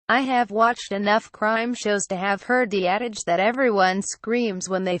I have watched enough crime shows to have heard the adage that everyone screams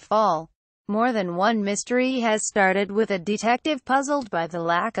when they fall. More than one mystery has started with a detective puzzled by the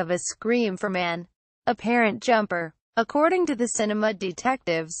lack of a scream from an apparent jumper. According to the cinema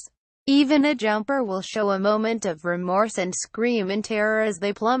detectives, even a jumper will show a moment of remorse and scream in terror as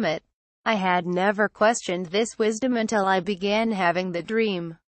they plummet. I had never questioned this wisdom until I began having the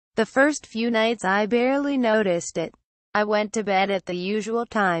dream. The first few nights I barely noticed it. I went to bed at the usual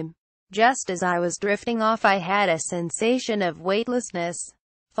time. Just as I was drifting off, I had a sensation of weightlessness,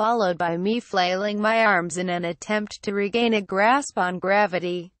 followed by me flailing my arms in an attempt to regain a grasp on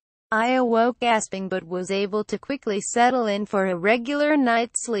gravity. I awoke gasping but was able to quickly settle in for a regular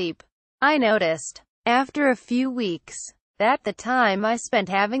night's sleep. I noticed, after a few weeks, that the time I spent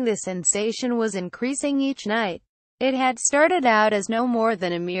having this sensation was increasing each night. It had started out as no more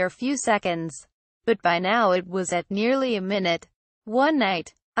than a mere few seconds, but by now it was at nearly a minute. One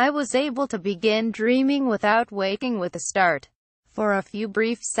night, I was able to begin dreaming without waking with a start. For a few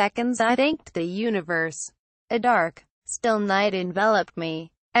brief seconds I thanked the universe. A dark, still night enveloped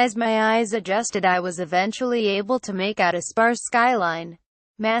me. As my eyes adjusted, I was eventually able to make out a sparse skyline.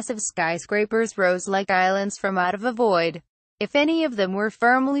 Massive skyscrapers rose like islands from out of a void. If any of them were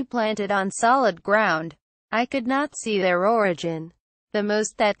firmly planted on solid ground, I could not see their origin. The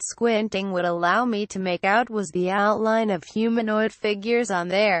most that squinting would allow me to make out was the outline of humanoid figures on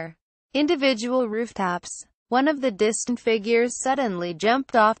their individual rooftops. One of the distant figures suddenly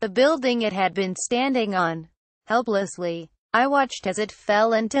jumped off the building it had been standing on. Helplessly, I watched as it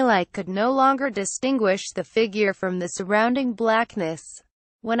fell until I could no longer distinguish the figure from the surrounding blackness.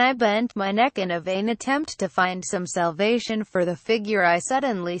 When I bent my neck in a vain attempt to find some salvation for the figure, I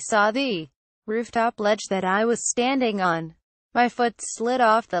suddenly saw the rooftop ledge that I was standing on. My foot slid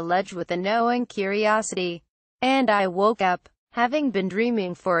off the ledge with a knowing curiosity, and I woke up, having been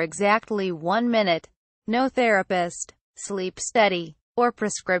dreaming for exactly 1 minute. No therapist, sleep study, or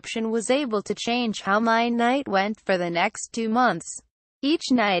prescription was able to change how my night went for the next 2 months.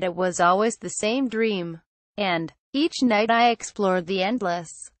 Each night it was always the same dream, and each night I explored the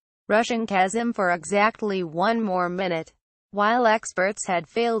endless, rushing chasm for exactly 1 more minute. While experts had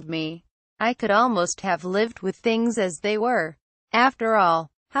failed me, I could almost have lived with things as they were. After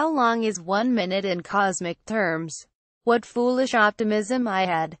all, how long is 1 minute in cosmic terms? What foolish optimism I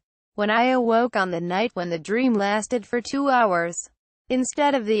had, when I awoke on the night when the dream lasted for 2 hours,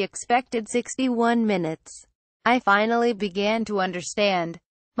 instead of the expected 61 minutes. I finally began to understand.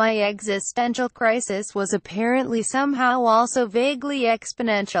 My existential crisis was apparently somehow also vaguely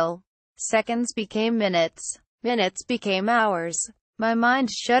exponential. Seconds became minutes. Minutes became hours. My mind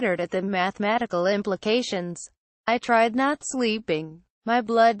shuddered at the mathematical implications. I tried not sleeping. My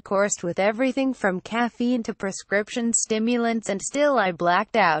blood coursed with everything from caffeine to prescription stimulants, and still I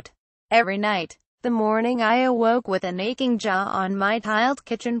blacked out. Every night. The morning I awoke with an aching jaw on my tiled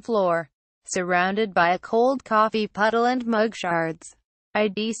kitchen floor, surrounded by a cold coffee puddle and mug shards. I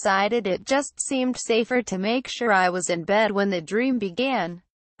decided it just seemed safer to make sure I was in bed when the dream began.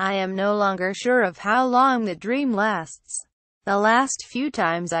 I am no longer sure of how long the dream lasts. The last few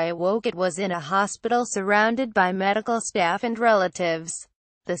times I awoke it was in a hospital surrounded by medical staff and relatives.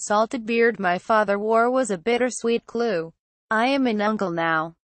 The salted beard my father wore was a bittersweet clue. I am an uncle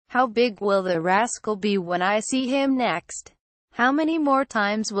now. How big will the rascal be when I see him next? How many more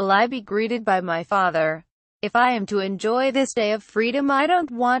times will I be greeted by my father? If I am to enjoy this day of freedom, I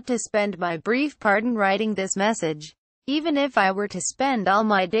don't want to spend my brief pardon writing this message. Even if I were to spend all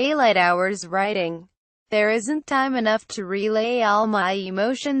my daylight hours writing, there isn't time enough to relay all my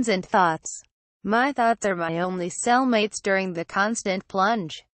emotions and thoughts. My thoughts are my only cellmates during the constant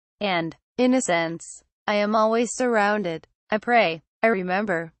plunge. And, in a sense, I am always surrounded. I pray, I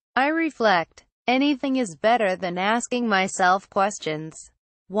remember, I reflect. Anything is better than asking myself questions.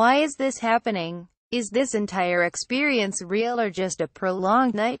 Why is this happening? Is this entire experience real or just a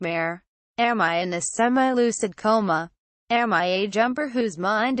prolonged nightmare? Am I in a semi-lucid coma? Am I a jumper whose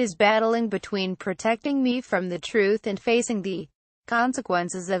mind is battling between protecting me from the truth and facing the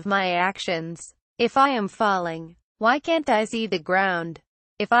consequences of my actions? If I am falling, why can't I see the ground?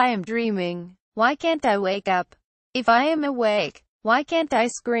 If I am dreaming, why can't I wake up? If I am awake, why can't I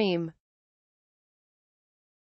scream?